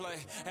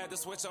Had to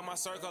switch up my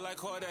circle like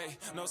Corday.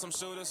 Know some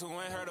shooters who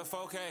ain't heard of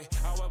 4K.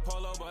 I wear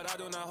polo, but I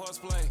do not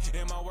horseplay.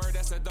 In my word,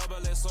 that's a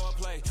double-edged sword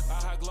play. I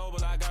hot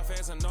global, I got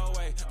fans in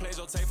Norway. Played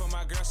your tape for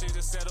my girl, she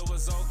just said it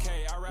was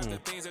okay. I rap the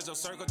things that your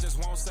circle just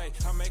won't say.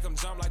 I make them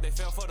jump like they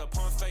fell for the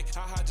pump fake.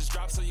 I hot just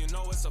drop so you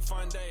know it's a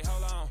fun day.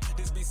 Hold on,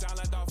 this beat sound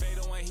like Darth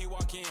Vader when he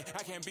walk in.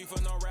 I can't beef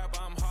for no rapper,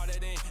 I'm harder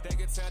than. They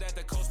can tell that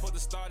the coach put the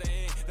starter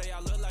in. They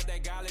all look like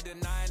that guy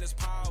denying his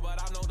power,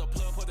 but I know the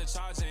plug put the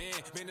charger in.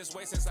 Been this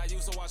way since I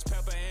used to watch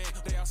Pepper in.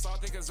 They all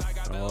salty cause I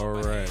got the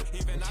upper hand.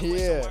 Even I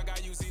wish I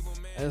got use evil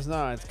man. It's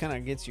not. It kind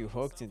of gets you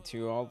hooked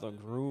into all the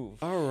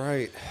groove. All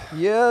right.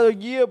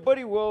 Yeah,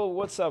 buddy. Well,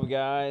 what's up,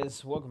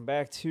 guys? Welcome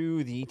back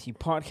to the ET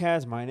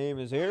Podcast. My name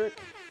is Eric.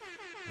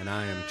 And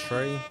I am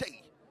Trey.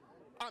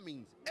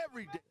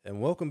 Every day.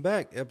 And welcome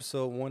back,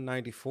 episode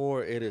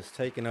 194. It has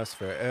taken us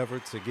forever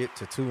to get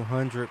to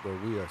 200,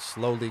 but we are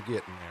slowly getting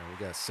there.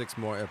 We got 6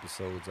 more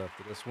episodes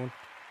after this one,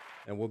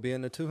 and we'll be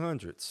in the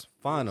 200s,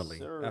 finally,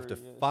 Yes, sir, after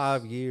yes.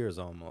 5 years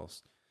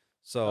almost.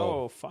 So,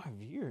 Oh,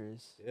 5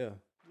 years. yeah,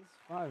 It's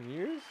 5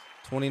 years?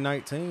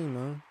 2019,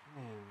 man.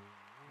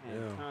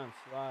 Man, Yeah. time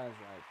flies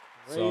like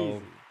So,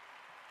 crazy.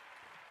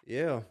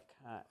 Yeah.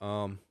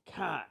 God.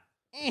 God.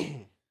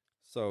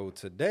 So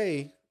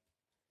today,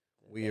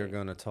 we are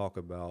going to talk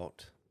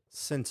about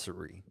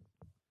censory,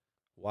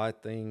 why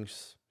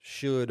things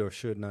should or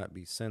should not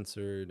be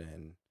censored.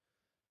 And,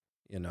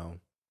 you know,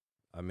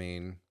 I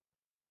mean,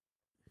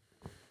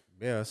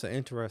 yeah, it's an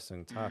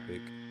interesting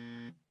topic.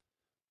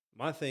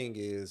 My thing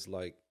is,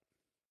 like,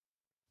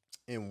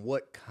 in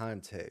what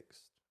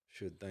context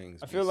should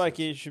things I be feel like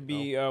censored, it should you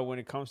be know? when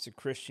it comes to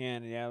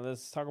Christianity. Yeah,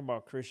 let's talk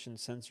about Christian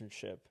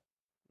censorship.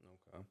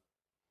 Okay.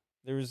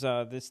 There was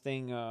this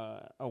thing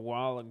a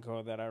while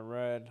ago that I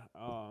read.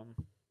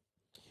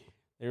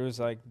 There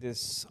was like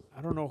this,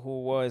 I don't know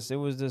who it was. It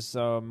was this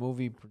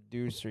movie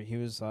producer. He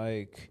was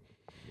like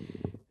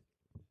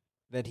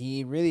that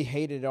he really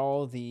hated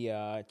all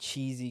the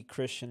cheesy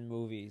Christian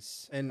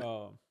movies. And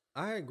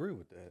I agree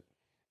with that.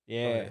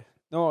 yeah. ahead.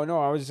 No,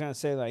 I was just gonna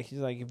say, like, he's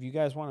like, if you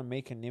guys want to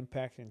make an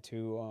impact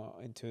into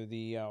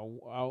the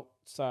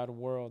outside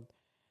world,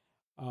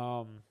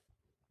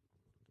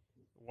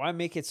 why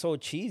make it so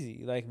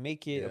cheesy? Like,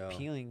 make it Yeah.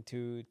 appealing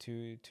to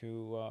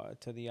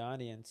the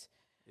audience.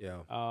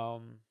 Yeah.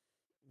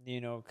 You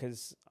know,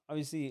 because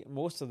obviously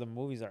most of the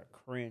movies are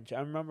cringe. I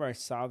remember I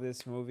saw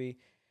this movie.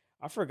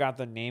 I forgot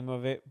the name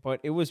of it,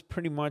 but it was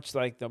pretty much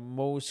like the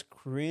most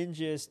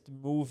cringiest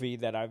movie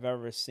that I've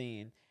ever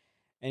seen.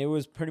 And it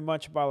was pretty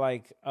much about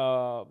like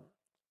it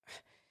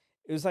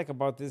was like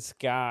about this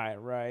guy,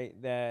 right?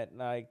 That,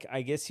 like,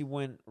 I guess he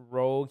went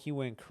rogue, he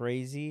went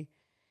crazy,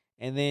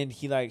 and then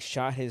he like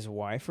shot his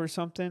wife or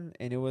something,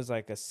 and it was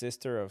like a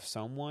sister of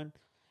someone.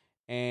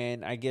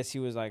 And I guess he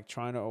was like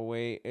trying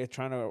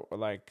to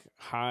like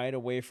hide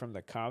away from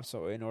the cops,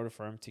 so in order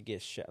for him to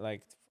get shot,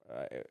 like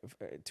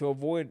to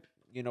avoid,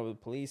 you know, the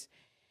police.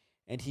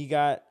 And he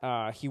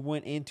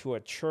went into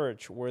a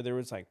church where there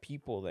was like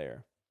people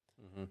there.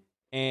 Mm-hmm.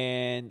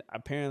 And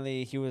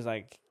apparently he was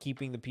like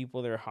keeping the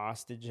people there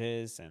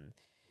hostages,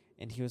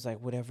 and he was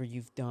like, whatever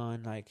you've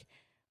done, like,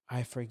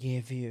 I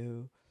forgive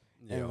you.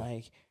 Yeah. And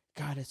like,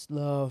 God is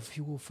love.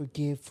 He will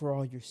forgive for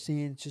all your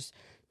sins. Just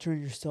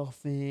turn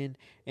yourself in.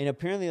 And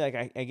apparently, like,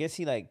 I guess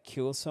he like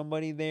killed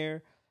somebody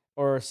there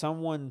or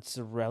someone's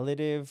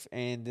relative.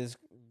 And this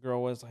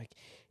girl was like,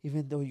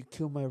 even though you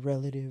killed my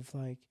relative,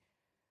 like,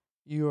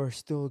 you are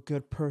still a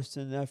good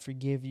person. I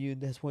forgive you.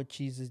 That's what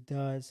Jesus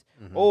does.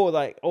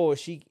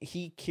 Mhm.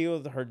 He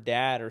killed her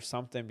dad or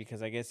something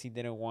because I guess he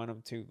didn't want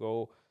him to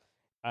go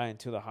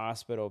into the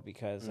hospital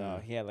because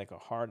he had like a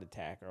heart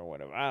attack or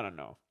whatever. I don't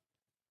know.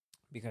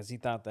 Because he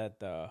thought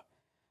that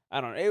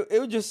I don't know. It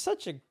was just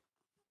such a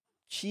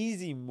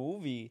cheesy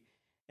movie,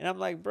 and I'm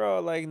like, bro,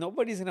 like,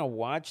 nobody's gonna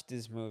watch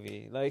this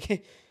movie.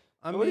 Like,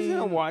 nobody's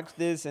gonna watch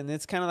this, and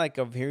it's kind of like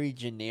a very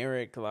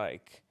generic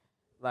like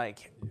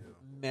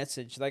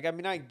message. Like, I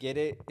mean, I get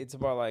it. It's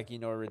about, like, you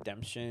know,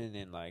 redemption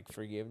and like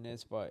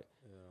forgiveness, but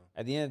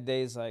at the end of the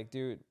day, it's like,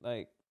 dude,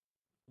 like,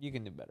 you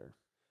can do better.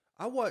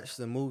 I watched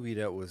a movie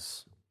that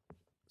was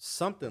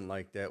something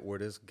like that, where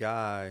this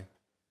guy,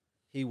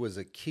 he was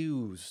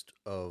accused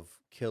of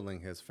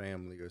killing his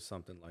family or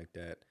something like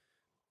that.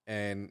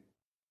 And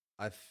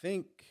I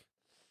think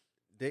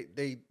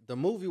the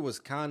movie was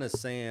kind of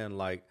saying,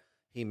 like,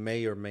 he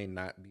may or may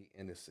not be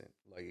innocent.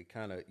 Like, it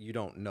kind of, you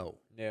don't know.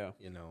 Yeah.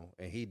 You know,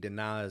 and he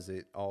denies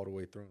it all the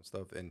way through and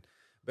stuff. And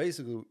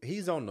basically,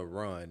 he's on the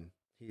run.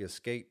 He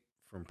escaped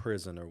from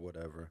prison or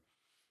whatever.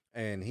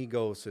 And he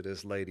goes to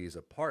this lady's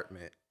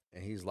apartment,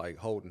 and he's like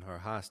holding her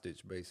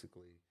hostage,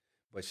 basically.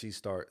 But she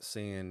starts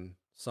seeing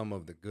some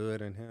of the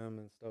good in him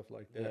and stuff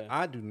like that. Yeah.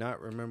 I do not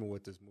remember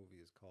what this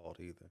movie is called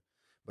either.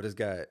 But it's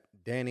got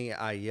Danny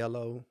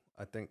Aiello.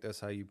 I think that's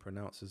how you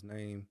pronounce his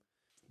name.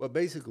 But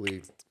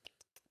basically,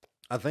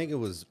 I think it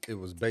was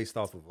based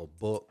off of a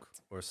book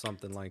or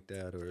something like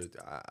that, or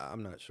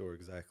I'm not sure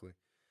exactly.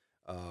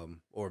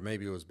 Or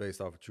maybe it was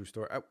based off a true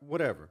story.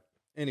 Whatever.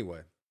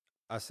 Anyway,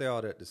 I say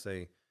all that to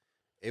say,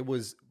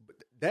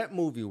 that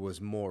movie was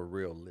more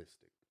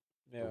realistic.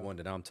 Yeah. The one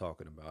that I'm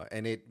talking about,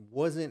 and it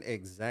wasn't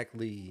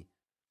exactly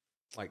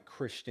like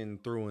Christian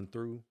through and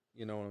through.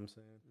 You know what I'm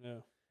saying? Yeah.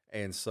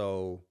 And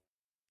so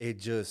it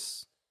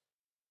just,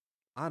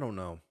 I don't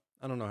know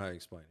how to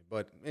explain it,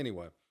 but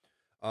anyway,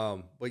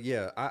 but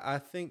yeah, I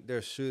think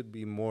there should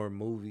be more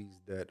movies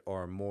that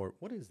are more.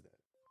 What is that?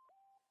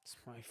 It's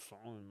my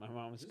phone. My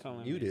mom's Just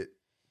calling mute me.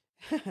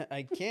 it.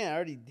 I can't. I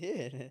already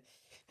did.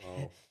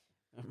 Oh,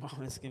 My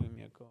mom is giving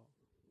me a call.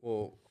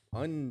 well,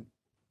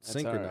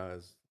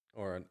 unsynchronized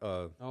or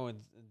No,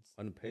 it's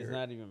unpaired.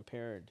 not even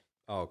paired.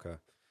 Oh, okay.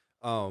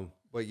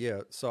 But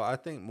yeah, so I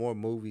think more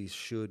movies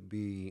should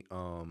be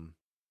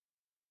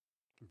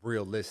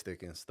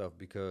realistic and stuff,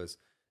 because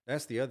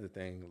that's the other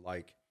thing.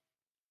 Like,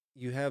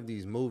 you have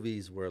these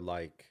movies where,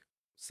 like,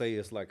 say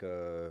it's like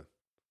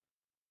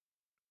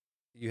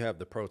you have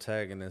the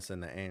protagonist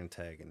and the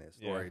antagonist,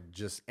 or Yeah.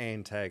 just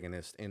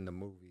antagonist in the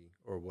movie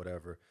or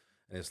whatever.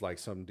 And it's like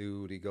some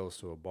dude, he goes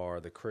to a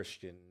bar, the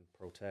Christian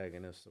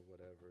protagonist or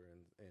whatever,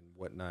 and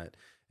whatnot.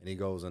 And he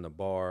goes in a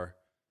bar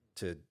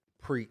to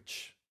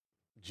preach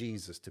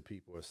Jesus to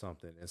people or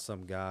something. And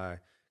some guy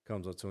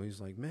comes up to him,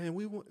 he's like, man,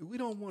 we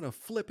don't want to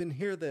flip and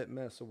hear that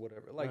mess or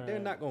whatever. Like, they're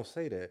Right. not going to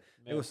say that.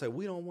 They Yeah. would say,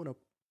 we don't want to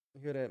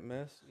hear that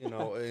mess, and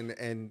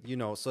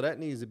so that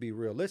needs to be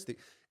realistic,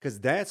 because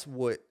that's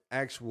what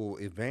actual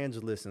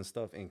evangelists and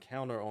stuff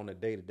encounter on a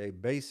day-to-day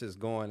basis,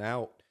 going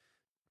out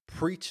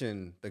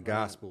preaching the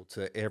gospel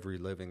to every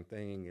living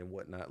thing and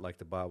whatnot, like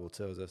the Bible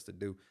tells us to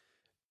do.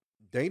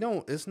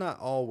 It's not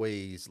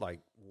always like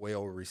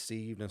well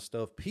received and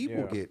stuff.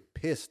 People Yeah. get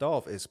pissed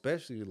off,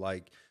 especially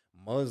like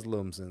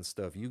Muslims and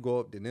stuff. You go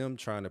up to them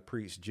trying to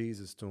preach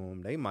Jesus to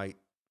them, they might,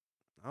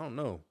 I don't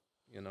know,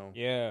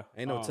 Yeah.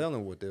 ain't no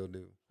telling what they'll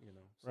do, so.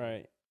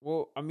 Right.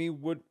 Well, I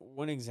mean,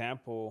 one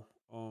example,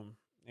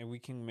 and we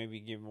can maybe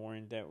get more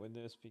in depth with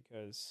this,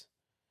 because,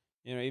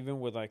 even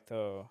with like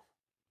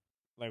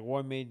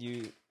what made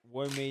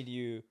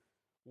you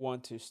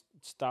want to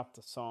stop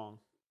the song?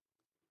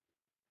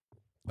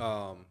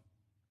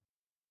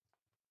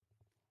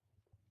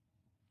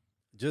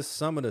 Just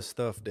some of the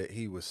stuff that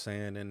he was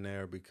saying in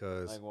there,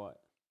 because Like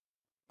what?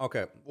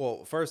 okay,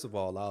 well, first of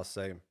all, I'll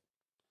say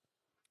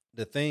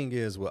the thing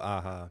is with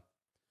Aha,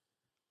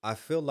 I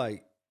feel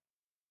like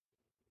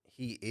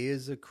he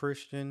is a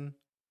Christian,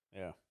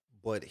 Yeah.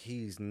 but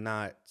he's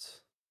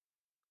not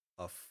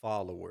a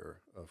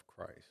follower of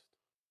Christ.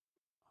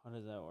 How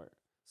does that work?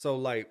 So,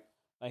 like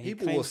Like, he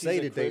people will claims say he's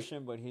a that they,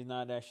 Christian, but he's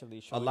not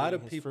actually showing lot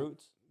of his people-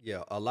 fruits.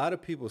 yeah, a lot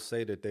of people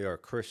say that they are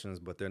Christians,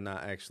 but they're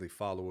not actually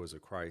followers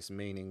of Christ.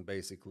 Meaning,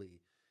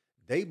 basically,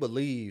 they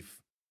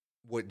believe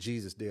what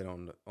Jesus did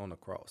on the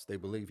cross. They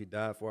believe he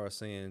died for our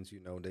sins.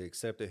 They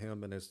accepted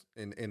him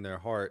in their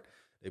heart.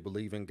 They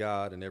believe in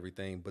God and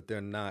everything, but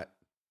they're not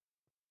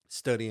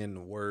studying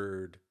the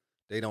word.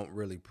 They don't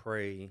really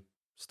pray,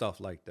 stuff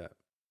like that.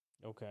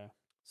 Okay.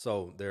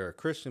 So they're a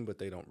Christian, but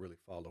they don't really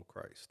follow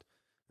Christ,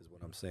 is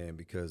what I'm saying,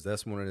 because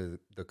that's one of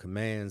the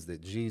commands that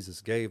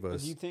Jesus gave But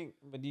us. do you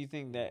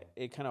think that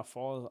it kind of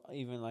falls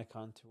even like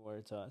on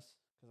towards us?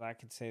 Because I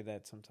could say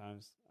that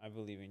sometimes I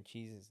believe in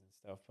Jesus and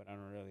stuff, but I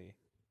don't really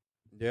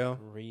Yeah.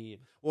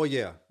 read. Well,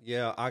 yeah.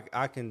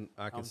 I can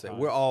say Sometimes.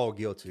 we're all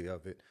guilty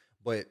of it,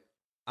 but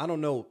I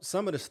don't know.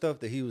 Some of the stuff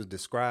that he was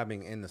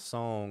describing in the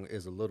song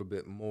is a little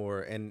bit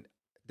more, and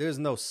there's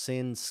no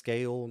sin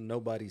scale.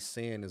 Nobody's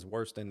sin is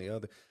worse than the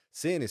other.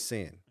 Sin is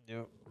sin,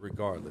 Yep.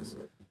 regardless.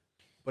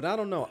 But I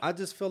don't know. I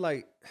just feel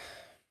like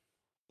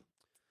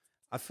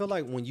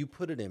when you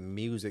put it in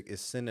music,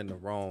 it's sending the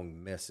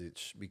wrong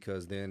message,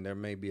 because then there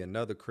may be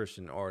another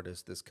Christian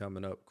artist that's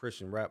coming up,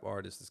 Christian rap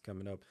artist that's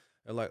coming up.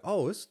 They're like,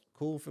 oh, it's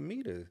cool for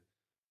me to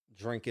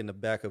drink in the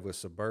back of a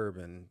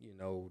Suburban,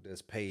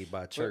 that's paid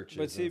by churches.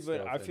 But see, and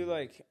but stuff, I feel and,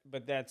 like,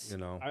 but that's,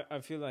 I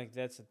feel like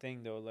that's the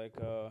thing though. Like,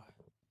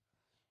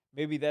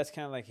 maybe that's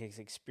kind of like his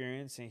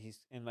experience,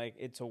 and like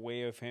it's a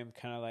way of him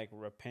kind of like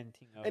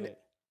repenting of And it.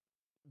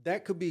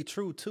 that could be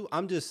true too.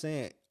 I'm just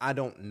saying, I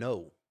don't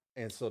know.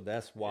 And so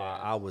that's why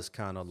Yeah. I was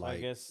kind of So I like,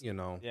 guess-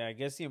 Yeah, I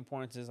guess the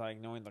importance is like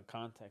knowing the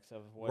context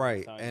of what. right.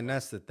 he's talking And about.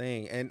 that's the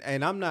thing.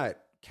 And I'm not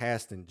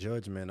casting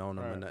judgment on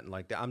him or Right. nothing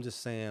like that. I'm just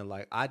saying,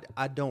 like,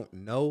 I don't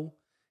know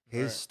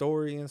his Right.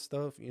 story and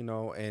stuff,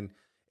 and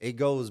it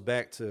goes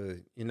back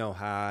to,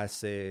 how I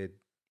said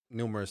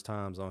numerous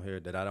times on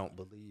here that I don't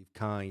believe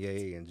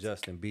Kanye and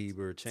Justin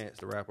Bieber, Chance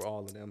the Rapper,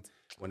 all of them,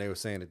 when they were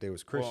saying that they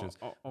was Christians.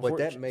 But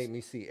that made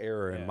me see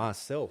error in Yeah.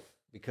 myself,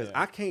 because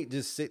Yeah. I can't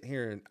just sit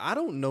here and I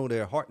don't know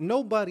their heart.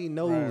 Nobody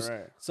knows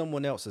right.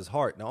 someone else's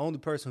heart. The only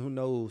person who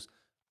knows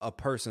a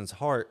person's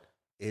heart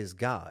is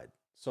God.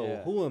 So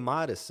Yeah. who am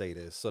I to say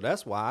this? So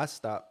that's why I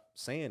stopped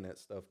saying that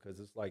stuff, because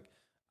it's like,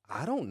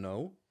 I don't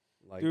know.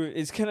 Like, Dude,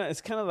 it's kind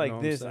of like know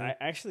what I'm this. saying? I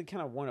actually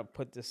kind of want to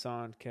put this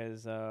on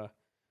because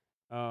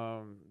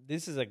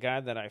this is a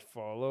guy that I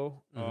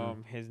follow.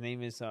 Mhm. His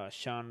name is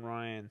Sean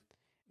Ryan,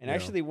 and Yeah. I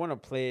actually want to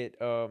play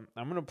it. I'm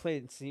gonna play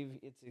it and see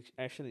if it's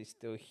actually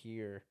still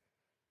here.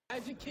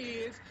 Hide your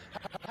kids,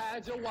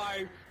 hide your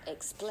wife.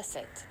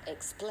 Explicit.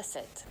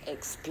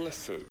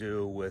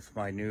 Do with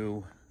my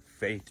new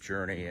faith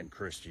journey in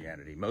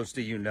Christianity. Most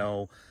of you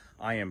know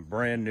I am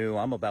brand new.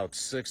 I'm about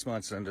 6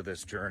 months into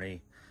this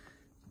journey.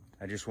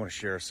 I just want to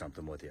share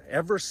something with you.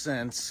 Ever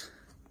since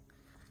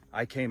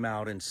I came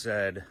out and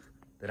said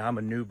that I'm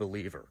a new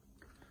believer,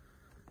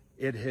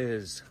 it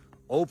has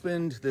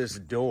opened this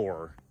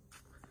door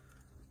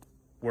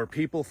where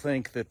people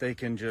think that they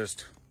can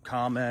just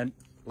comment,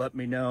 let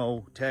me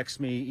know, text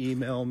me,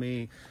 email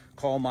me,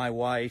 call my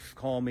wife,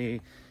 call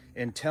me,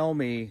 and tell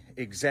me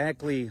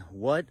exactly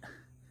what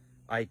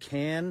I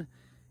can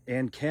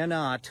and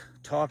cannot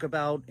talk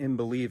about and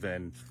believe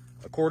in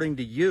according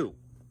to you.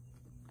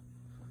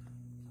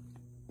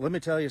 Let me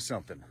tell you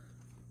something.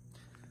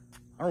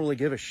 I don't really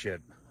give a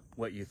shit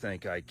what you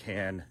think I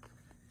can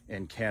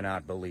and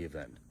cannot believe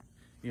in.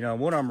 You know,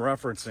 what I'm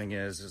referencing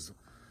is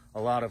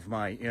a lot of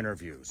my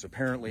interviews.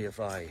 Apparently, if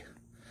I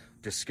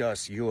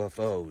discuss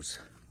UFOs,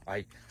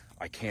 I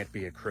can't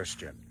be a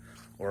Christian.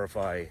 Or if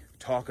I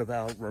talk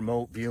about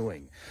remote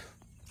viewing,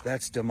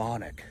 that's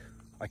demonic.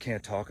 I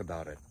can't talk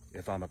about it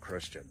if I'm a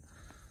Christian.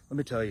 Let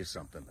me tell you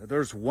something.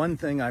 There's one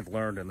thing I've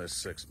learned in this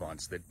 6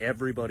 months that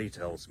everybody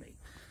tells me,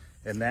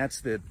 and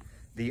that's that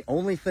the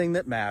only thing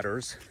that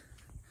matters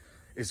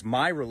is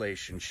my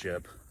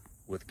relationship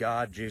with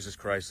God, Jesus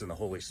Christ, and the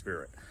Holy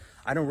Spirit.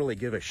 I don't really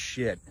give a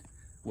shit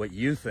what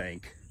you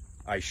think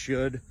I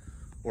should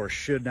or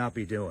should not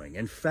be doing.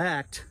 In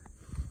fact,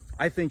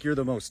 I think you're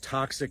the most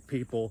toxic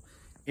people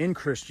in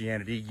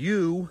Christianity.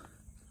 You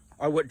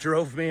are what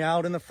drove me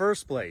out in the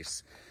first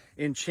place.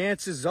 And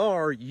chances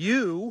are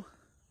you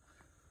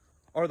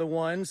are the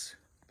ones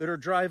that are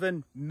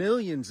driving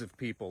millions of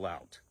people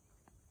out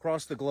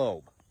across the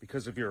globe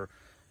because of your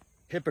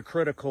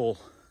hypocritical,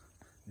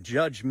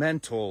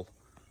 judgmental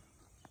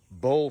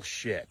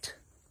bullshit.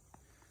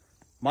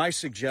 My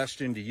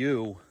suggestion to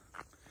you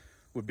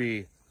would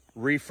be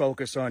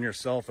refocus on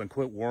yourself and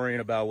quit worrying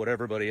about what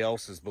everybody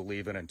else is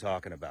believing and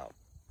talking about.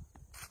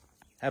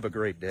 Have a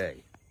great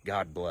day.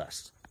 God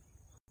bless.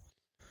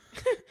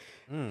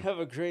 Have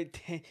a great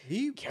day.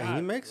 He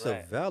God makes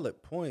bless. a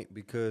valid point,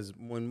 because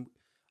when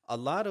a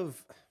lot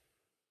of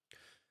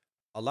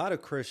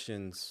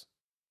Christians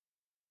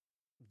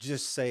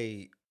just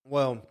say,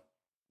 well,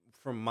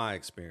 from my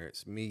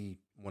experience, me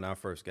when I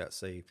first got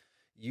saved,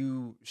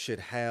 you should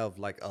have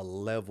like a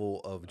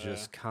level of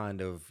just kind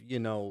of, you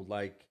know,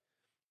 like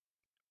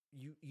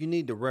you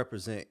need to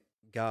represent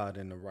God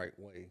in the right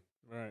way.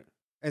 Right.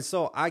 And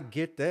so I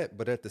get that,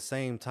 but at the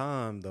same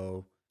time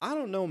though, I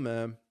don't know,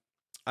 man.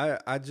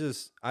 I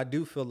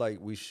do feel like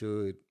we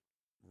should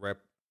rep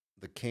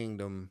the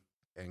kingdom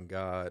and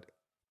God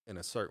in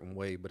a certain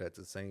way, but at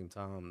the same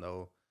time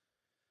though,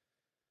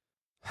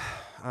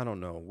 I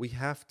don't know. We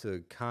have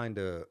to kind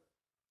of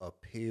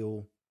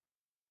appeal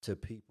to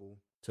people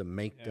to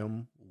make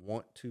them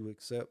want to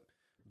accept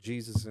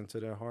Jesus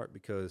into their heart,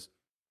 because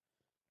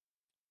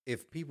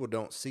if people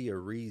don't see a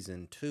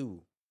reason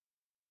to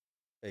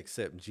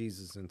accept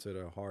Jesus into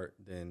their heart,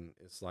 then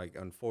it's like,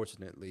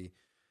 unfortunately,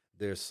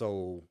 their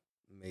soul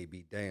may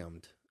be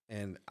damned.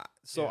 And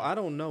I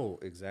don't know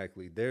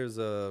exactly. There's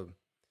a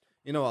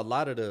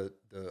lot of the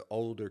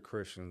older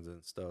Christians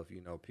and stuff,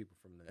 you know, people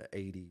from the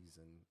 80s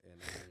and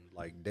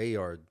like they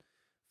are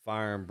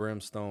fire and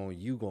brimstone,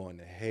 you going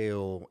to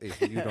hell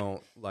if you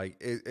don't like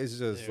it's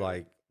just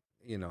like,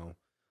 you know,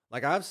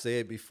 like I've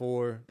said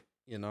before,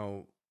 you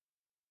know,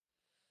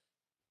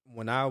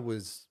 when I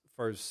was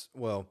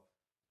a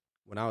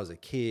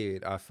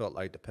kid, I felt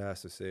like the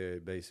pastor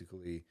said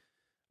basically,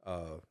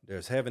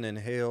 there's heaven and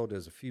hell,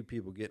 there's a few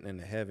people getting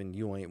into heaven,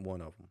 you ain't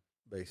one of them,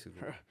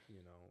 basically.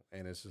 You know,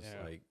 and it's just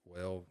like,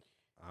 well,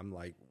 I'm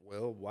like,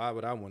 well, why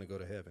would I want to go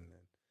to heaven then?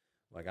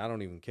 Like, I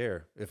don't even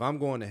care. If I'm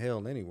going to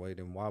hell anyway,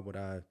 then why would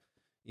I,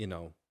 you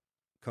know,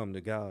 come to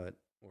God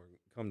or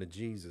come to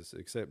Jesus,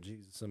 accept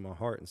Jesus in my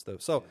heart and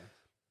stuff? So,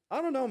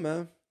 I don't know,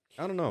 man.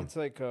 I don't know. It's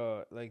like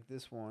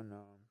this one.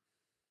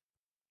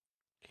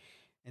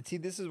 And see,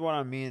 this is what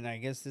I mean. I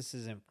guess this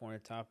is an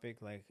important topic,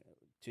 like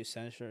to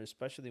censor,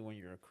 especially when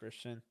you're a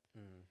Christian.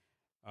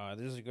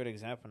 This is a good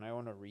example, and I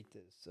want to read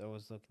this. I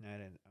was looking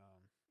at it.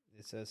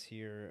 It says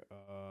here,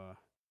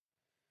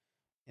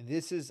 and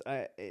this is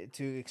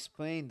to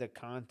explain the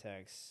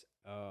context.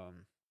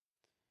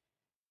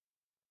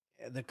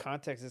 The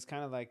context is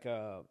kind of like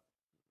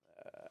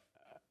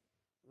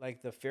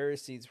the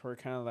Pharisees were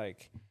kind of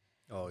like,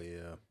 oh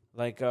yeah,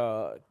 like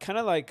kind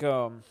of like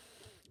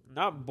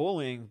not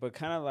bullying, but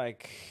kind of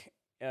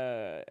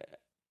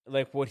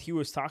like what he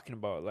was talking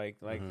about,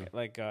 like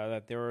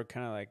that they were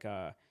kind of like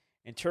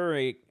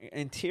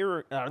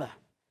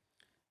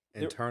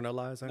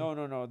internalizing.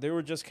 No. They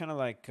were just kind of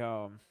like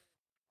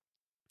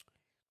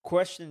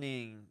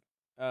questioning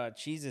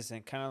Jesus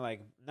and kind of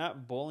like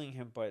not bullying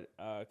him, but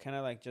kind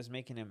of like just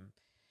making him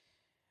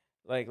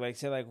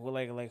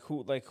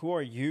who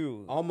are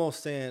you?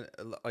 Almost saying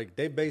like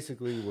they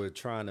basically were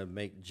trying to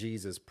make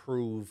Jesus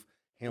prove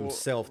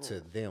himself to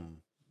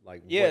them.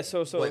 like Yeah,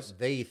 what, so what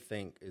they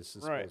think is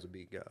supposed Right. to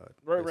be God.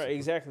 Right, basically.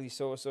 exactly.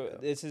 So Yeah.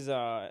 this is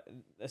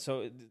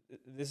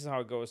this is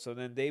how it goes. So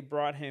then they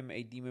brought him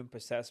a demon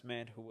possessed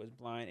man who was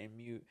blind and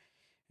mute,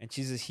 and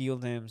Jesus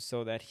healed him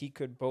so that he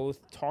could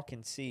both talk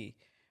and see.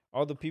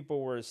 All the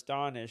people were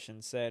astonished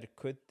and said,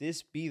 "Could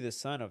this be the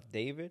son of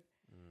David?"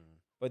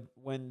 But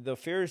when the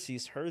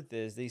Pharisees heard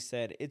this, they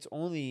said, "It's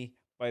only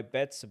by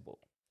Beelzebul."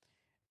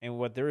 And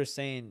what they were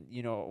saying,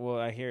 well,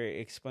 I hear it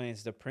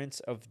explains the prince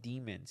of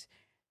demons,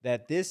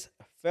 that this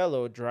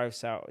fellow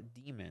drives out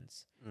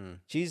demons.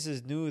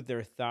 Jesus knew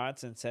their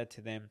thoughts and said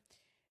to them,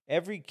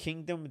 every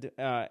kingdom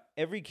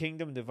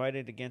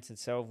divided against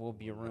itself will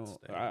be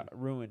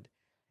ruined,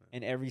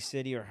 and every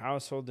city or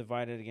household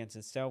divided against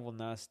itself will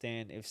not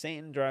stand. If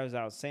Satan drives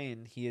out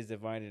Satan, he is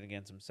divided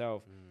against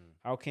himself.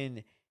 How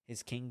can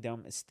his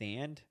kingdom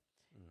stand?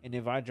 And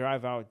if I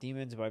drive out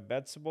demons by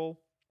Beelzebul,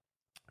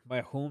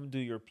 by whom do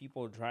your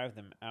people drive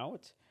them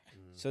out?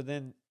 So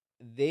then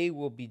they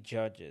will be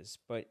judges.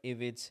 But if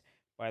it's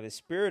by the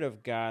Spirit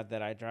of God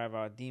that I drive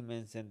out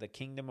demons, then the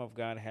kingdom of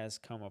God has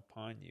come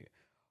upon you.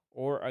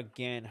 Or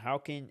again, how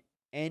can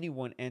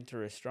anyone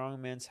enter a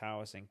strong man's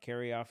house and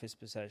carry off his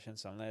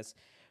possessions unless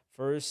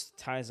first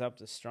ties up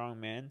the strong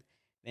man?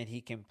 Then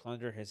he can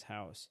plunder his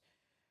house.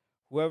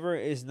 Whoever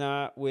is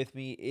not with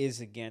me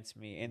is against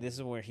me. And this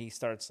is where he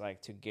starts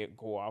like to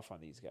go off on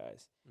these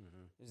guys.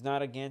 Is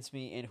not against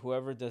me, and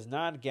whoever does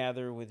not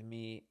gather with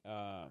me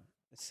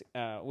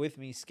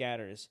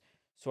scatters.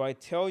 So I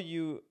tell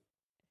you,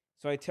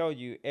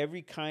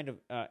 every kind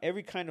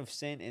of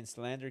sin and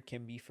slander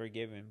can be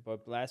forgiven,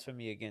 but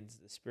blasphemy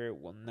against the Spirit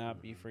will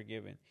not be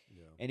forgiven.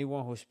 Yeah.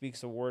 Anyone who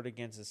speaks a word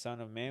against the Son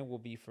of Man will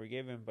be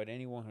forgiven, but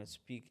anyone who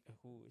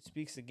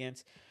speaks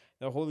against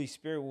the Holy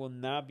Spirit will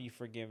not be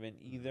forgiven,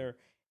 either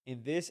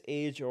in this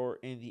age or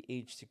in the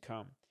age to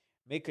come.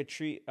 Make a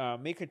tree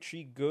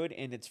good,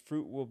 and its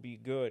fruit will be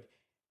good,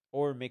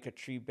 or make a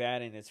tree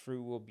bad, and its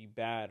fruit will be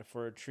bad.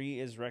 For a tree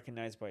is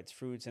recognized by its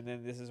fruits. And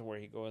then this is where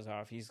he goes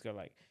off. He's got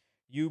like,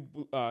 you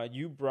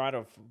brought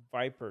of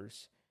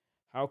vipers,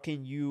 how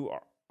can you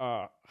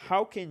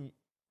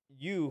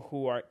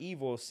who are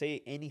evil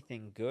say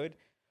anything good?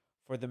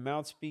 For the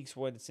mouth speaks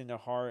what's in the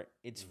heart.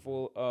 It's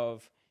full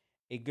of.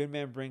 A good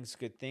man brings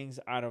good things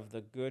out of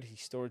the good he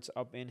stores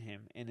up in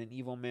him, and an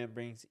evil man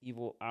brings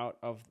evil out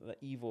of the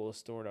evil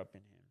stored up in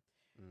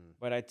him.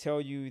 But I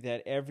tell you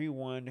that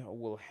everyone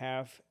will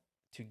have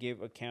to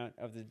give account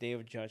of the day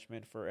of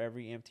judgment for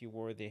every empty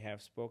word they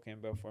have spoken.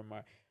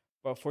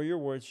 But for your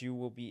words you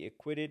will be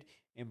acquitted,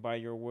 and by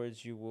your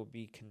words you will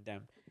be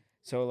condemned.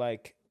 So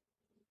like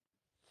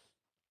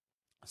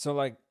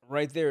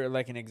right there,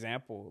 like an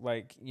example,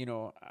 like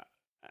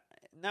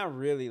not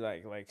really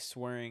like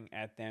swearing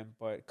at them,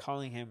 but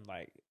calling him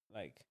like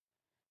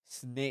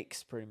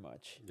snakes, pretty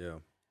much. Yeah.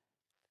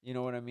 You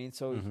know what I mean?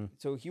 So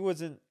so he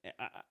wasn't.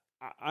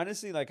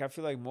 Honestly, like I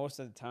feel like most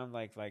of the time,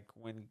 like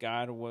when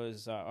God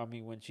was,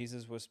 when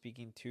Jesus was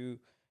speaking to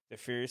the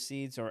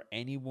Pharisees or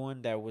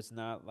anyone that was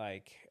not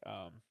like,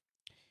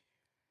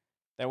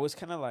 that was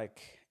kind of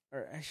like,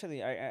 or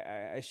actually,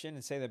 I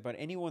shouldn't say that, but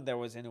anyone that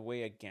was in a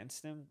way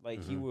against him,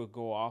 like he would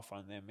go off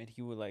on them and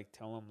he would like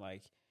tell them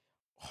like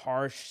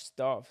harsh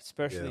stuff,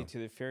 especially to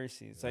the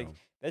Pharisees. Like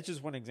that's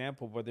just one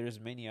example, but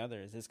there's many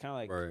others. It's kind of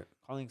like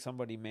calling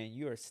somebody, man,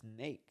 you're a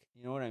snake.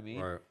 You know what I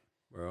mean? Right,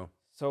 bro.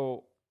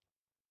 So,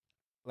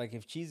 like,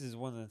 if Jesus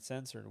wasn't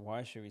censored,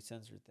 why should we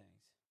censor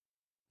things?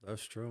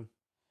 That's true.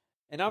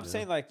 And I'm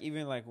saying, like,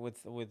 even like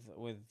with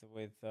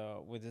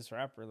this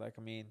rapper, like,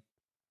 I mean,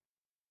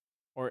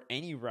 or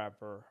any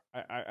rapper,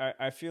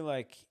 I feel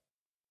like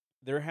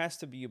there has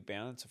to be a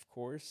balance, of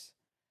course.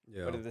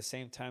 Yeah. But at the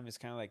same time, it's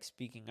kind of like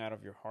speaking out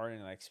of your heart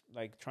and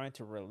like trying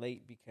to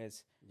relate,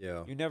 because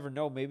you never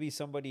know, maybe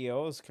somebody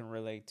else can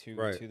relate to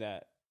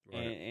that,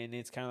 and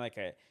it's kind of like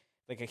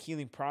a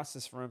healing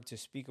process for him to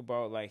speak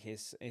about like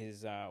his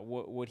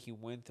what he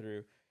went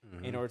through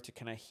in order to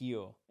kind of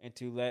heal and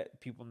to let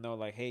people know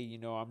like, hey,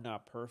 I'm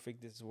not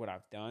perfect. This is what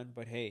I've done,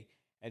 but hey,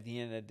 at the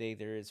end of the day,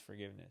 there is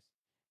forgiveness.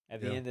 At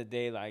the end of the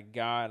day, like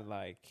God,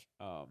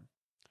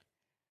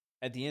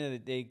 at the end of the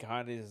day,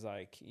 God is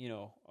like,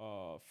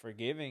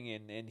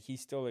 forgiving, and he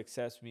still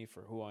accepts me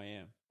for who I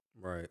am.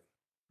 Right.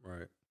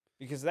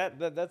 Because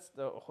that's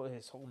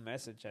his whole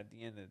message at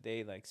the end of the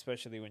day, like,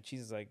 especially when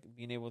Jesus like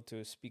being able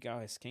to speak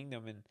out his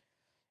kingdom,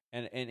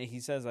 and he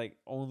says like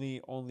only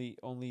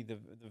the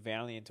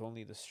valiant,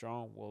 only the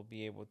strong will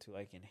be able to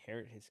like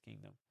inherit his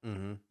kingdom.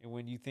 And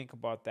when you think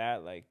about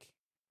that, like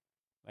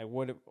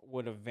what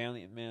would a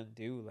valiant man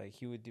do? Like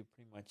he would do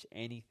pretty much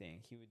anything.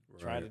 He would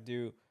try to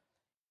do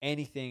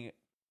anything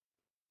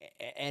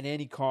at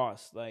any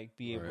cost, like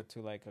be able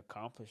to like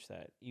accomplish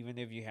that, even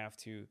if you have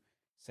to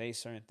say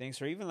certain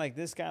things. Or even like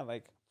this guy,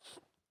 like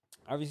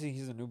obviously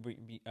he's a new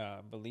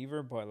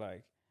believer, but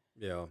like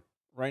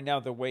right now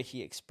the way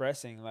he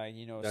expressing, like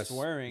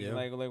swearing,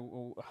 like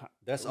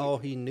that's all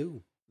he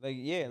knew.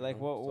 Like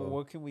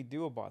what can we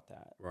do about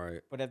that?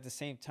 Right. But at the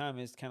same time,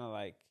 it's kind of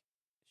like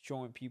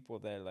showing people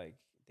that like,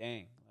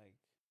 dang,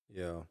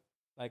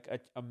 like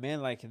like a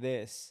man like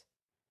this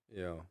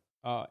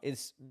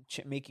is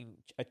making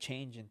a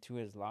change into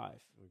his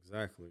life.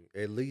 Exactly.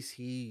 At least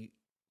he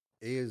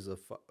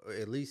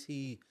at least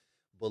he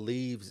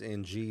believes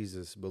in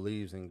Jesus,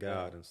 believes in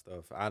God and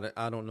stuff.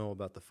 I don't know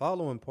about the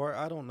following part.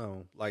 I don't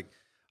know. Like,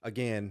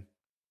 again,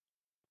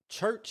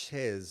 church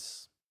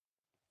has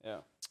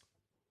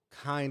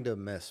kind of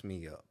messed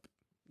me up,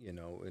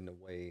 in the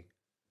way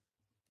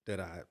that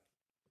I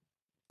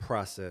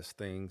process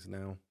things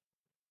now.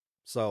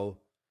 So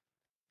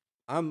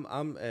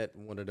I'm at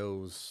one of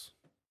those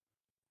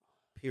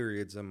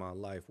periods in my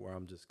life where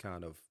I'm just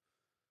kind of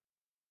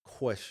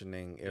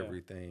questioning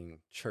everything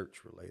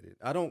church related.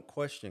 I don't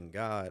question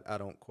God. I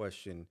don't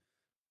question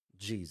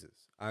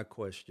Jesus. I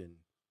question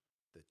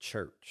the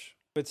church.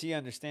 But see,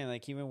 understand,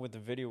 like, even with the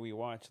video we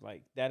watched,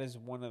 like, that is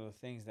one of the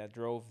things that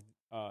drove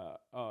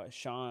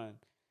Sean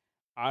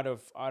out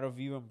of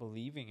even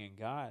believing in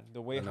God.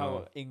 The way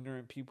how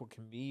ignorant people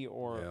can be,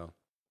 or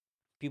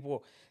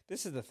people.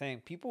 This is the thing.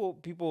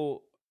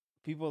 People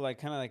like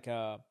kind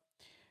of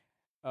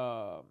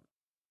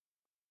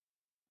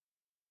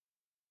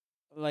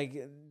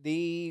like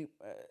they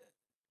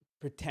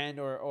pretend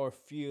or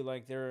feel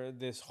like they're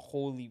this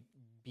holy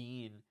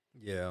being.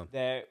 Yeah.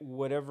 That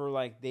whatever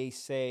like they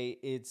say,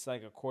 it's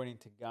like according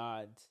to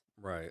God.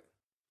 Right.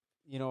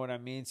 You know what I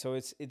mean? So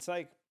it's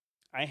like,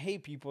 I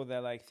hate people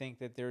that like think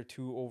that they're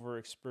too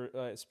over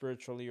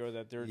spiritually, or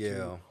that they're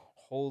too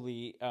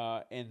holy,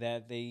 and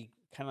that they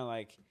kind of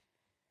like,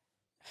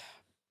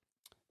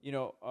 and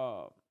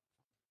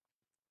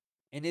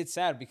it's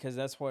sad because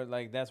that's what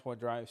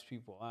drives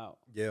people out.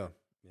 Yeah.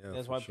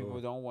 That's why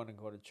people don't want to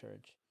go to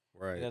church.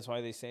 Right. And that's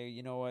why they say,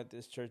 you know what,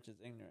 this church is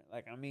ignorant.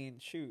 Like, I mean,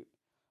 shoot.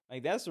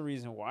 Like, that's the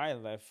reason why I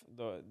left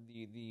the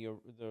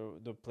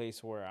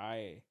place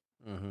where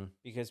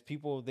because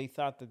people, they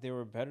thought that they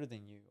were better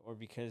than you, or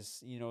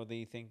because,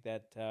 they think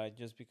that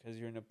just because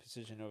you're in a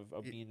position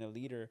of being a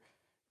leader,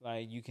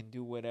 like, you can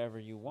do whatever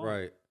you want.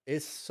 Right.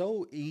 It's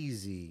so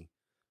easy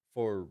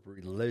for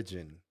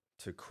religion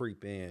to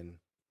creep in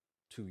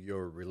to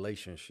your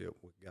relationship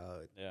with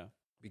God. Yeah.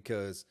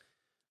 Because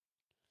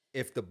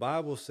if the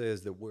Bible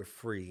says that we're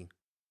free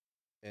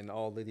and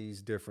all of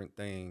these different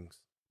things,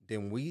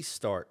 then we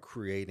start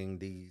creating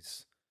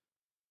these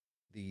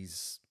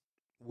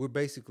we're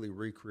basically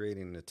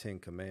recreating the 10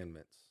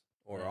 Commandments,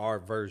 or our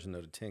version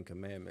of the 10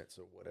 Commandments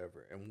or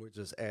whatever. And we're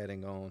just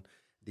adding on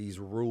these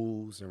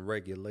rules and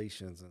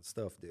regulations and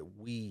stuff that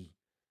we,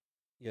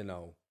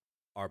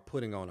 are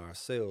putting on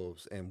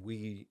ourselves. And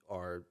we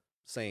are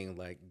saying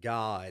like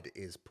God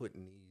is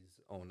putting these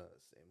on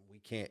us, and we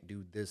can't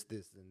do this,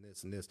 and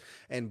this, and this.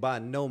 And by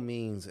no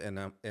means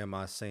am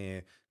I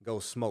saying go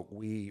smoke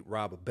weed,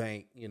 rob a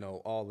bank,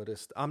 all of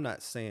this. I'm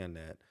not saying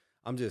that.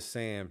 I'm just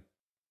saying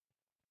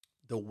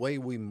the way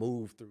we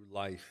move through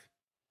life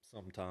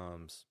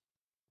sometimes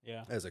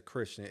as a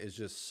Christian is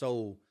just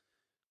so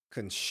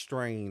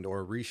constrained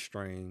or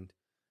restrained.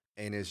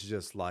 And it's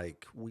just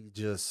like,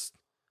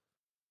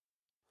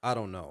 I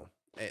don't know.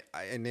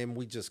 And then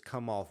we just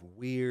come off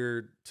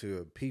weird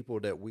to people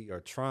that we are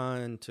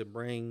trying to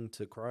bring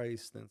to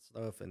Christ and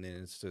stuff. And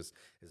then it's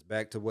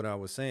back to what I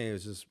was saying.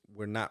 It's just,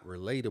 we're not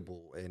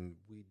relatable, and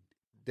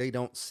they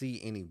don't see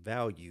any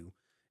value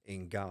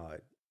in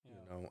God,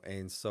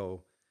 And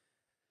so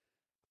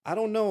I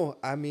don't know.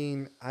 I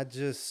mean, I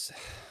just,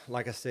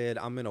 like I said,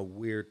 I'm in a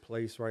weird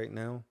place right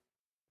now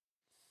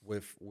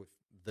with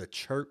the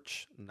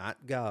church,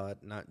 not God,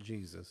 not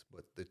Jesus,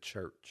 but the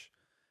church.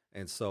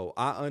 And so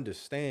I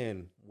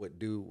understand what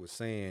dude was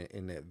saying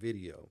in that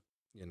video,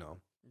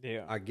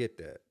 Yeah. I get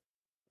that.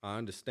 I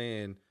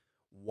understand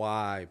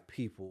why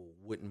people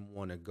wouldn't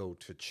want to go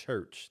to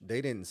church.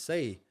 They didn't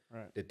say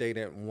that they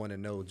didn't want to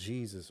know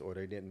Jesus or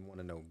they didn't want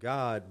to know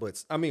God.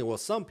 But I mean, well,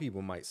 some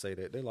people might say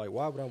that. They're like,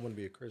 why would I want to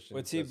be a Christian?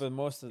 But see, but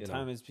most of the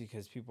time it's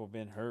because people have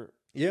been hurt.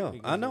 Yeah,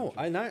 I know.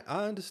 I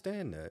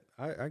understand that.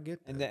 I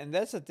get that. And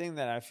that's the thing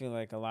that I feel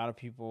like a lot of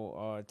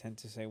people tend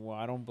to say, well,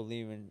 I don't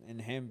believe in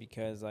him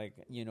because, like,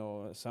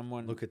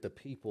 someone... Look at the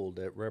people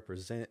that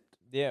represent...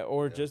 Yeah,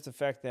 or just the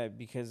fact that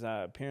because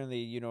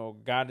apparently,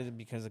 God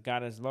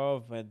is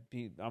love, but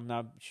I'm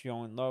not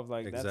showing love.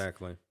 Like,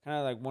 exactly. That's kind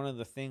of like one of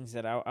the things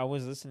that I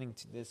was listening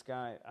to this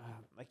guy.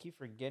 I keep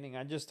forgetting.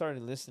 I just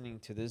started listening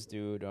to this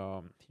dude.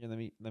 Here,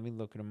 let me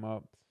look him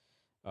up.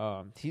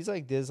 He's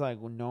like this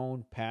like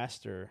known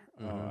pastor.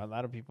 A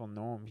lot of people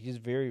know him. He's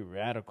very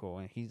radical,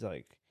 and he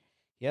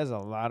has a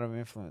lot of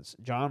influence.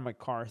 John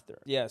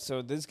MacArthur. Yeah,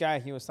 so this guy,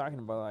 he was talking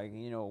about like,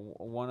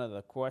 one of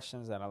the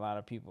questions that a lot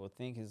of people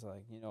think is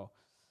like,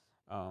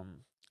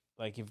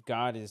 like if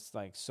God is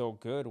like so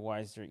good, why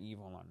is there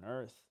evil on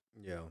earth?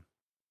 Yeah.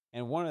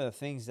 And one of the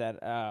things that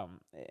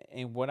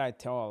and what I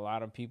tell a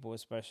lot of people,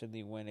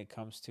 especially when it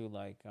comes to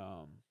like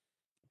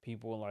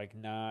people like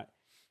not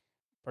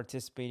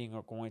participating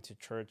or going to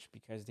church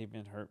because they've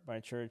been hurt by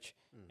church.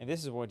 And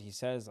this is what he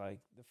says, like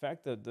the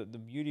fact that the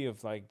beauty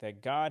of like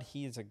that God,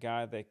 he is a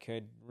God that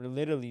could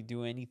literally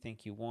do anything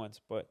he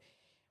wants, but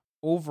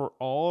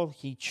overall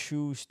he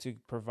chooses to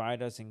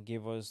provide us and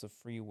give us the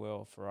free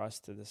will for us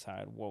to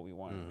decide what we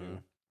want to do.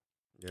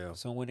 Yeah.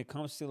 So when it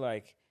comes to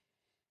like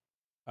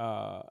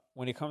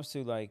when it comes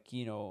to like,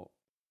 you know,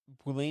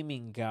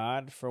 blaming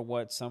God for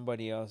what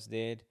somebody else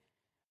did,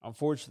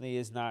 unfortunately,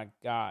 it's not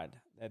God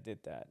that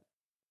did that.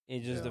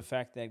 It's just Yeah. the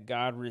fact that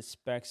God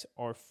respects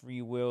our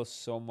free will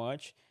so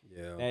much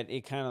Yeah. that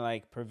it kind of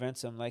like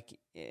prevents them. Like,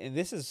 and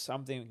this is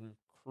something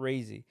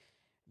crazy,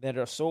 that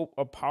are so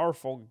a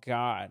powerful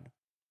God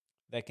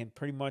that can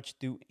pretty much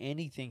do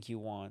anything he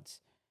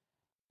wants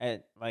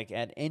at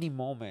any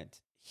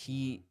moment.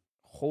 He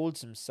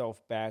holds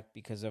himself back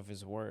because of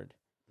his word,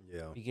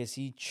 Yeah. because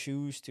he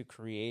chose to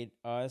create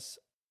us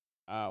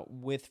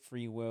with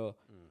free will.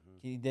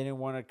 He didn't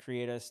want to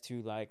create us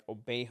to like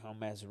obey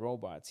him as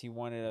robots. He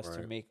wanted us to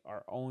Right. make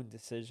our own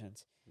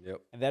decisions.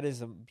 Yep. And that is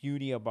the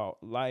beauty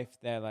about life,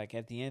 that like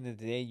at the end of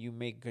the day, you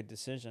make good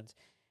decisions.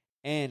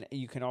 And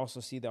you can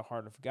also see the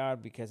heart of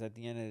God, because at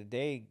the end of the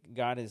day,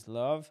 God is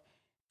love,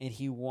 and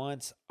he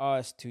wants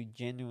us to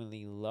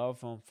genuinely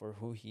love him for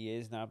who he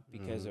is, not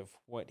because of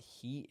what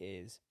he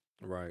is.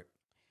 Right.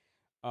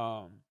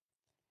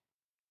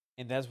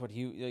 And that's what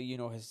he, you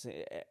know, his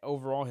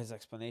overall his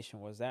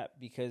explanation was that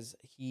because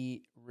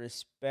he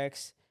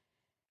respects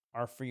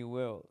our free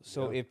will.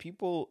 So Yeah.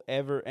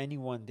 if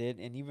anyone did,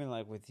 and even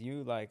like with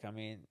you, like, I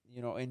mean,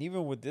 you know, and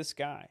even with this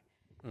guy,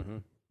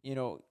 you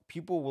know,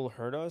 people will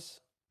hurt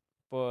us,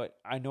 but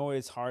I know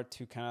it's hard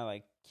to kind of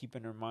like keep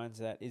in our minds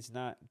that it's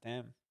not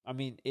them. I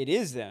mean, it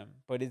is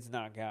them, but it's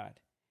not God.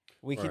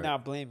 We Right.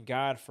 cannot blame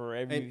God for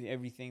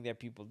everything that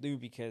people do,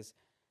 because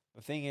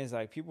the thing is,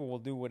 like, people will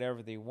do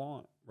whatever they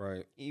want,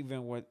 Right.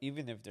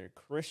 even if they're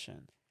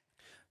Christian.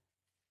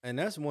 And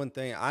that's one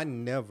thing I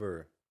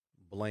never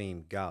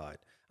blame God.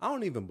 I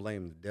don't even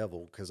blame the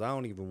devil, because I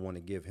don't even want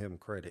to give him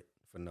credit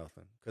for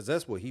nothing, because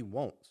that's what he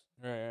wants,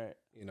 Right.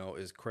 you know,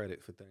 is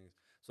credit for things.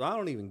 So I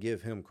don't even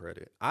give him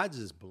credit. I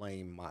just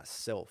blame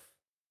myself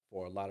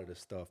for a lot of the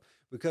stuff,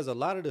 because a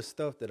lot of the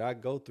stuff that I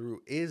go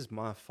through is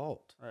my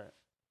fault, Right.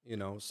 you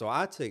know, so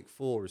I take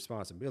full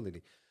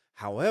responsibility.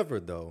 However,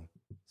 though,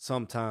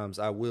 sometimes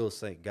I will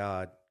say,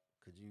 God,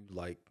 could you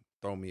like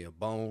throw me a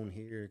bone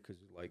here? Could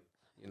you like,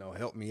 you know,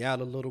 help me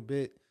out a little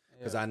bit?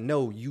 Because I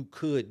know you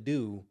could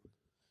do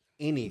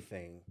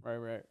anything,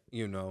 Right.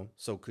 you know,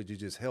 so could you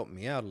just help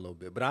me out a little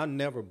bit? But I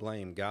never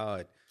blame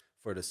God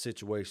for the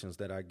situations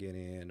that I get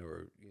in,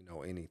 or, you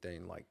know,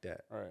 anything like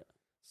that. Right.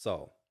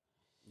 So,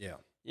 yeah.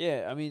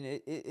 Yeah, I mean,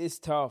 it's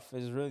tough.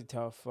 It's really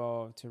tough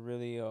to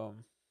really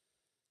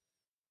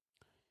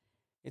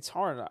it's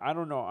hard. I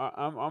don't know.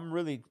 I'm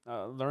really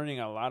learning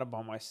a lot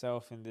about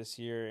myself in this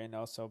year, and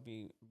also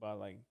about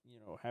like, you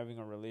know, having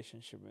a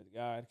relationship with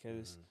God,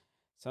 because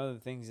some of the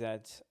things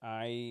that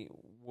I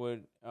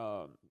would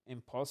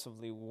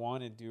impulsively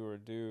want to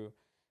do,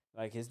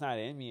 like, it's not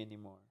in me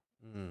anymore.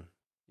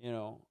 You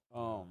know,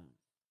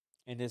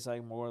 and it's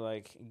like more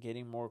like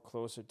getting more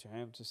closer to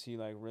him to see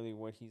like really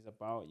what he's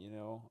about. You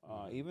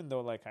know, even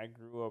though like I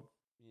grew up,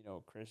 you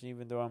know, Christian,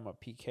 even though I'm a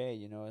PK,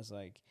 you know, it's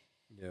like,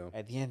 Yeah.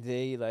 at the end of the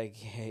day, like,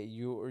 hey,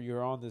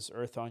 you're on this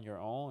earth on your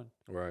own,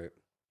 Right.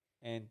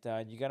 and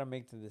you got to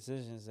make the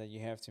decisions that you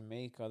have to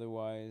make.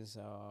 Otherwise,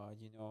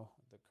 you know,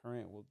 the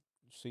current will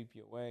sweep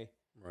you away.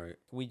 Right.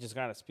 We just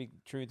got to speak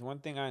the truth. One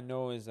thing I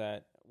know is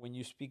that when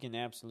you speak in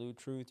absolute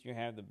truth, you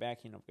have the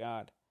backing of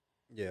God.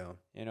 Yeah.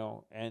 You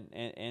know, and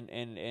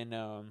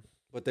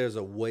But there's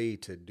a way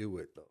to do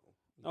it, though.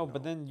 no,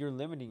 but then you're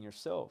limiting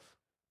yourself.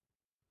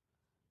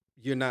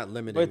 You're not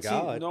limiting But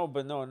God. see, no.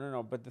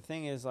 But the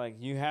thing is, like,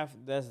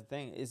 that's the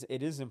thing, is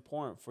it is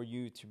important for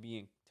you to be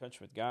in touch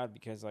with God,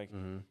 because like,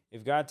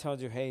 if God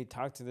tells you, hey,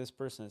 talk to this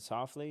person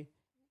softly,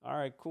 all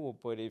right, cool.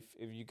 But if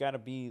you got to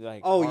be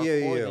like,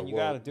 hardcore, then you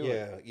got to do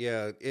it.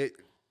 Yeah.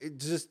 It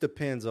just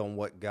depends on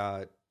what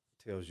God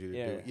tells you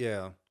to do.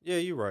 Yeah. Yeah,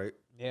 you're right.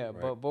 Yeah,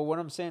 Right. but what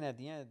I'm saying, at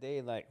the end of the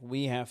day, like,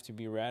 we have to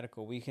be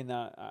radical. We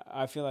cannot.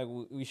 I feel like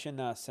we should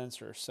not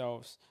censor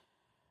ourselves.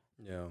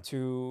 Yeah.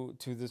 To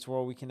this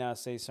world, we cannot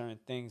say certain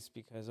things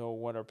because, oh,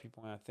 what are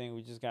people gonna think?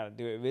 We just gotta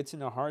do it. If it's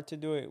in our heart to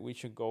do it, we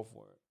should go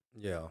for it.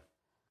 Yeah.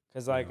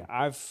 Cause like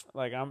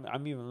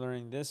I'm even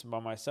learning this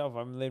about myself.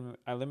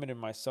 I limited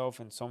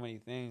myself in so many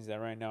things that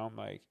right now I'm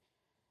like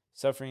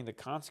suffering the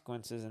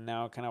consequences, and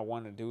now I kind of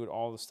want to do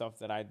all the stuff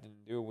that I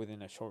didn't do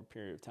within a short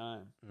period of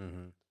time. Yeah.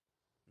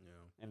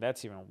 And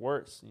that's even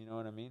worse. You know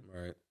what I mean?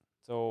 Right.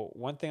 So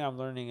one thing I'm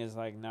learning is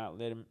like not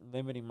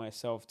limiting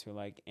myself to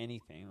like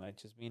anything, like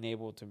just being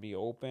able to be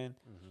open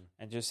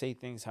and just say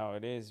things how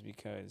it is,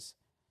 because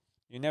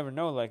you never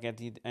know. Like at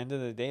the end of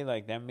the day,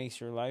 like that makes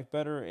your life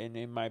better, and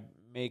it might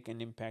make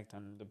an impact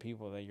on the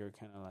people that you're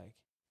kind of like,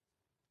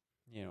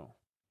 you know,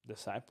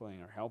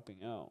 discipling or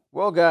helping out.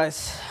 Well,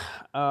 guys,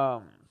 yeah,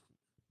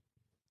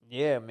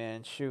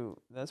 man, shoot,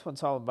 that's what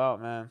it's all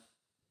about, man.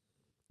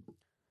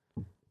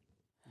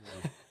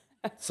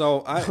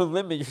 So I Don't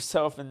limit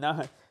yourself and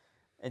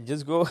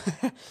just go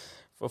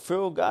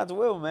fulfill God's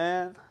will,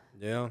 man.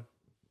 Yeah.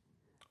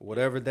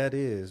 Whatever that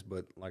is,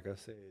 but like I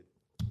said.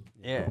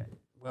 Yeah.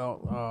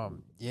 Well,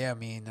 yeah, I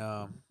mean,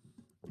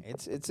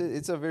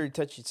 it's a very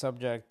touchy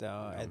subject.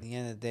 At the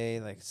end of the day,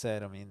 like I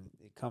said, I mean,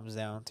 it comes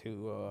down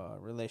to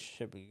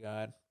relationship with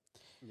God.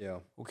 Yeah.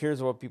 Who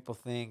cares what people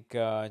think?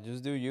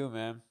 Just do you,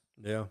 man.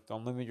 Yeah.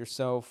 Don't limit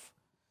yourself.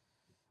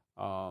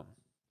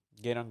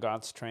 Get on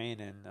God's train,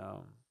 and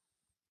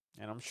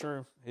I'm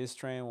sure His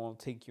train won't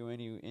take you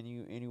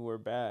anywhere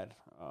bad.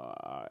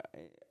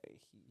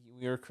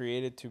 We are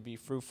created to be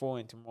fruitful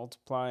and to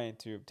multiply and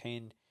to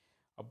obtain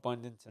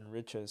abundance and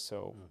riches.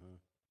 So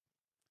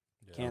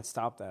can't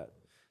stop that.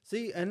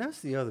 See, and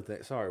that's the other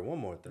thing. Sorry, one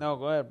more thing. No,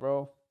 go ahead,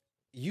 bro.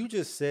 You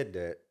just said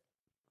that.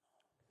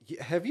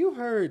 Have you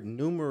heard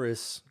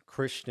numerous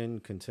Christian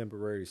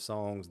contemporary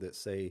songs that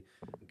say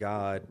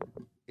God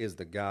is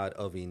the God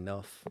of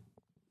enough?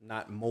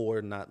 Not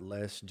more, not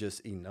less,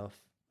 just enough.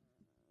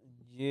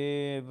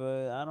 Yeah,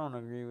 but I don't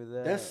agree with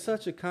that. That's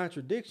such a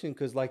contradiction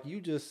because, like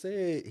you just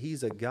said,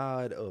 he's a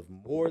God of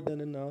more than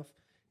enough.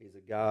 He's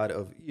a God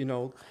of,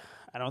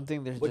 I don't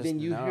think there's. But just then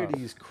you hear enough.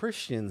 these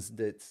Christians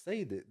that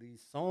say that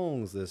these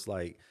songs that's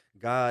like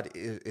God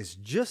is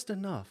just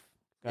enough.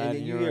 God, and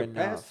then you you're hear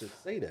enough. pastors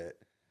say that.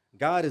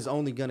 God is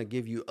only going to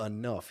give you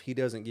enough. He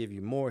doesn't give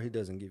you more. He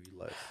doesn't give you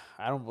less.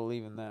 I don't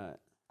believe in that.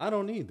 I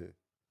don't either.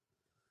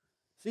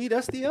 See,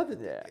 that's the other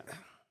thing. Yeah.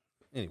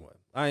 Anyway,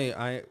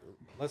 I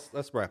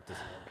let's wrap this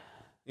up.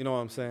 You know what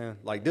I'm saying?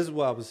 Like, this is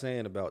what I was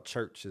saying about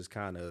church is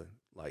kind of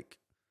like,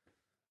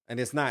 and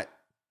it's not,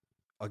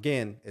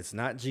 again, it's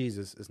not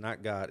Jesus, it's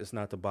not God, it's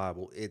not the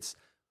Bible. It's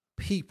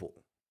people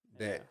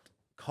that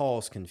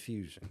cause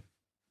confusion,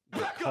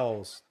 that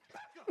cause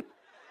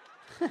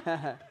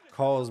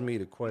me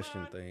to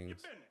question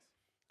things.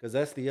 Because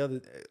that's the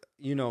other,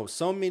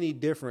 so many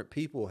different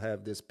people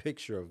have this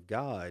picture of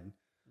God.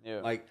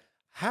 Yeah. Like,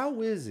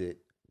 how is it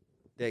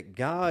that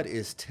God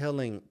is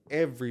telling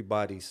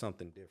everybody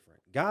something different?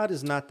 God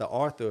is not the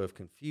author of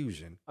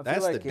confusion. I feel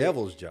That's like the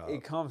devil's job.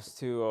 It comes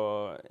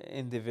to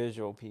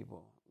individual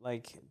people.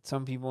 Like,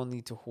 some people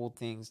need to hold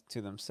things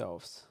to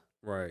themselves.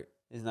 Right.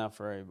 It's not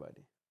for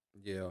everybody.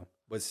 Yeah.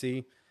 But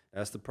see,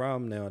 that's the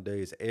problem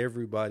nowadays.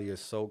 Everybody is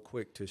so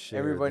quick to share.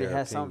 Everybody their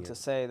has something opinion.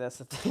 to say. That's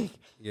the thing.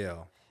 Yeah.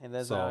 And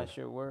that's So- how it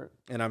should work.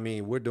 And I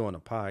mean, we're doing a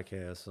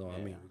podcast, so I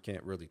Yeah. mean, we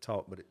can't really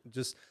talk, but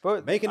just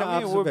But making an we're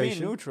being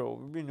observation. neutral.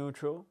 We're being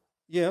neutral.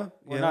 Yeah.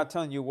 We're yeah. not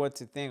telling you what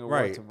to think or what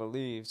Right. to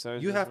believe. So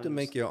it's You just- have to we're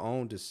make just- your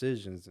own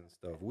decisions and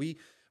stuff. We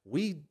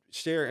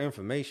share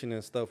information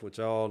and stuff with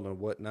y'all and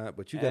whatnot,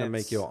 but you got to And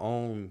make your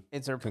own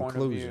It's our point of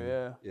conclusion. view.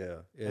 Yeah.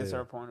 Yeah. It's yeah.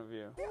 our point of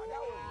view.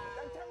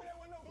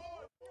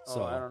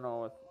 So- Oh, I don't know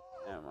what.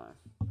 Never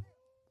mind.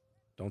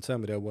 Don't tell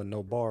me there wasn't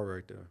no bar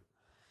right there.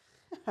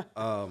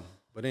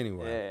 But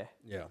anyway,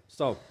 yeah.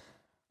 So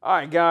All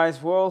right,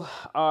 guys. Well,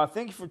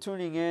 thank you for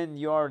tuning in.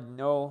 You already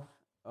know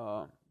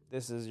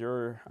this is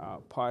your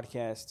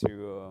podcast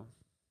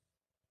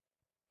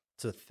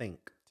to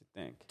think,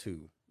 think.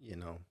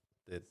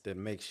 that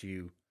makes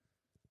you,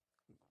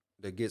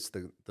 that gets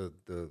the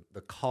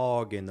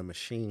cog in the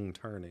machine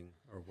turning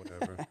or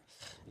whatever.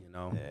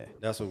 Yeah.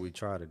 That's what we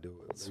try to do.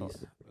 At That's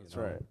least, That's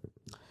right.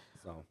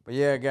 So But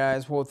yeah,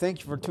 guys. Well, thank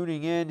you for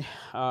tuning in.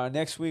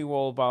 Next week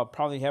we'll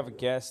probably have a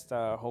guest.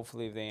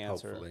 Hopefully, if they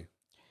answer. hopefully,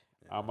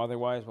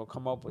 Otherwise, we'll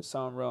come up with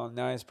something real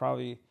nice.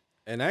 Probably.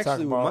 and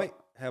actually, we about- might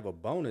have a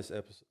bonus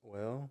episode.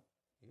 Well,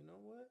 you know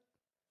what?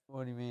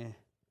 What do you mean?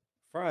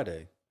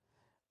 Friday.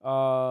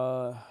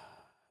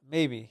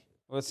 Maybe.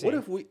 Let's see. What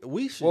if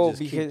we should Well,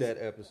 just keep because- that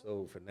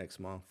episode for next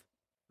month?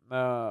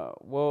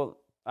 Well,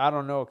 I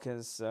don't know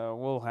because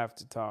we'll have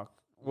to talk.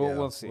 Yeah,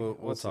 We'll see.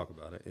 We'll see. talk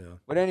about it. Yeah.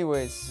 But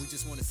anyways,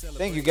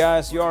 thank you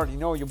guys. You already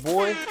know your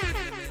boy,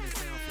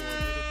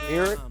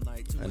 Eric.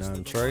 And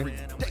I'm Trey.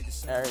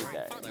 Every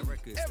day.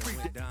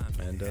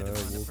 And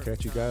we'll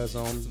catch you guys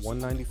on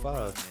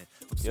 195.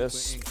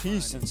 Yes,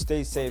 peace and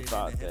stay safe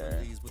out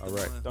there. All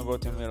right. Don't go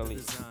to the Middle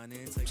East.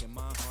 Taking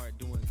my heart,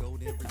 doing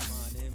golden